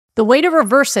The way to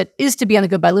reverse it is to be on the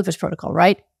Goodbye Lupus protocol,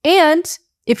 right? And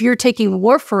if you're taking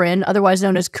warfarin, otherwise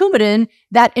known as Coumadin,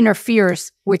 that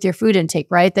interferes with your food intake,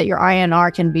 right? That your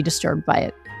INR can be disturbed by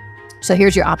it. So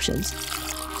here's your options.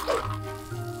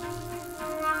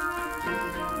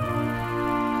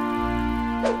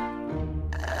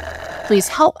 Please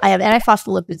help. I have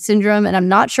antiphospholipid syndrome and I'm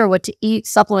not sure what to eat,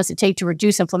 supplements to take to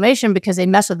reduce inflammation because they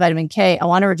mess with vitamin K. I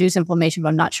want to reduce inflammation, but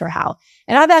I'm not sure how.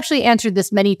 And I've actually answered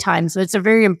this many times, so it's a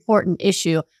very important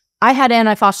issue. I had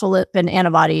antiphospholipid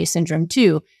antibody syndrome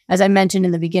too. As I mentioned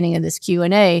in the beginning of this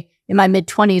Q&A, in my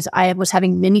mid-20s, I was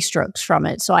having mini strokes from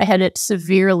it. So I had it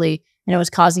severely and it was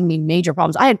causing me major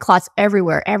problems. I had clots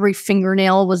everywhere. Every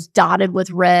fingernail was dotted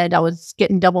with red. I was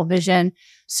getting double vision.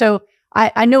 So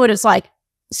I know what it's like.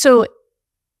 So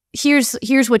here's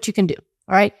what you can do,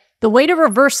 all right? The way to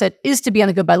reverse it is to be on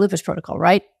the Goodbye Lupus protocol,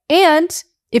 right? And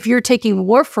if you're taking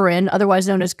warfarin, otherwise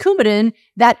known as Coumadin,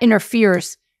 that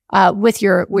interferes with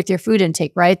your food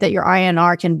intake, right? That your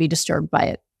INR can be disturbed by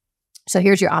it. So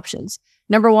here's your options.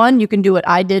 Number one, you can do what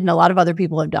I did and a lot of other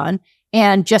people have done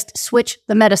and just switch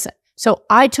the medicine. So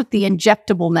I took the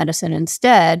injectable medicine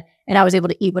instead and I was able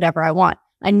to eat whatever I want.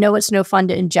 I know it's no fun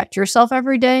to inject yourself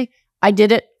every day. I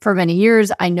did it for many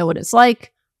years. I know what it's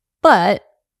like, but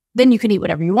then you can eat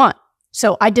whatever you want.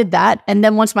 So I did that. And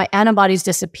then once my antibodies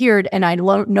disappeared and I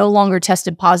no longer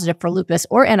tested positive for lupus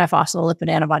or antiphospholipid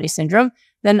antibody syndrome,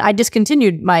 then I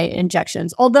discontinued my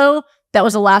injections. Although that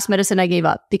was the last medicine I gave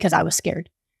up because I was scared.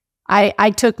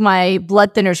 I took my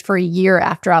blood thinners for a year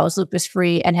after I was lupus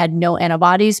free and had no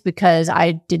antibodies because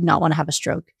I did not want to have a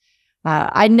stroke.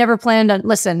 I never planned on,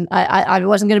 listen, I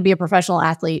wasn't going to be a professional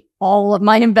athlete. All of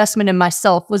my investment in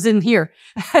myself was in here.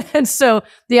 And so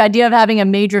the idea of having a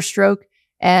major stroke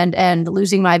and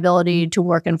losing my ability to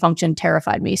work and function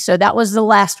terrified me. So that was the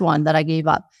last one that I gave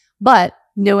up, but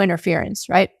no interference,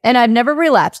 right? And I've never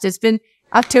relapsed. It's been,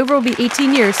 October will be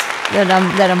 18 years that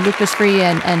I'm lupus free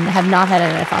and have not had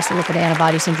an antiphospholipid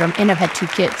antibody syndrome and I've had 2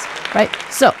 kids, right?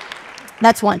 So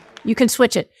that's one. You can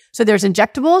switch it. So there's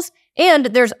injectables and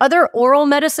there's other oral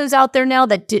medicines out there now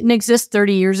that didn't exist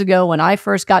 30 years ago when I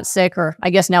first got sick, or I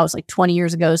guess now it's like 20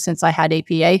 years ago since I had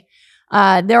APA.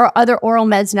 There are other oral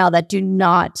meds now that do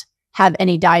not have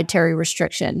any dietary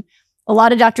restriction. A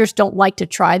lot of doctors don't like to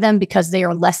try them because they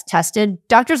are less tested.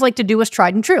 Doctors like to do what's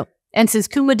tried and true. And since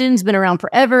Coumadin's been around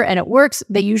forever and it works,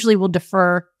 they usually will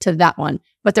defer to that one.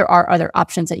 But there are other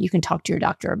options that you can talk to your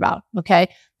doctor about, okay?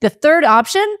 The third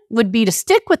option would be to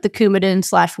stick with the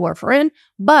Coumadin/warfarin,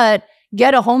 but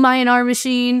get a home INR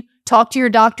machine, talk to your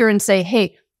doctor and say,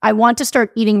 hey, I want to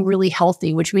start eating really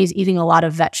healthy, which means eating a lot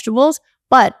of vegetables,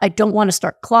 but I don't want to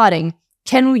start clotting.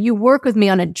 Can you work with me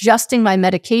on adjusting my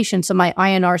medication so my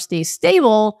INR stays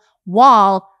stable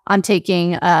while I'm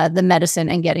taking the medicine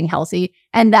and getting healthy?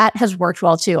 And that has worked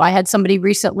well too. I had somebody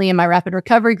recently in my rapid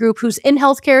recovery group who's in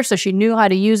healthcare, so she knew how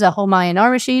to use a home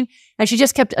INR machine, and she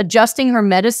just kept adjusting her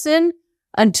medicine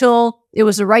until it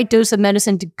was the right dose of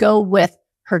medicine to go with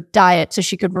her diet so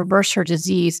she could reverse her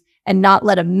disease and not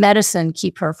let a medicine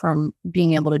keep her from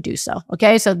being able to do so.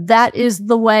 Okay, so that is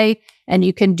the way, and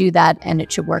you can do that and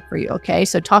it should work for you. Okay,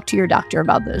 so talk to your doctor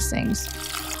about those things.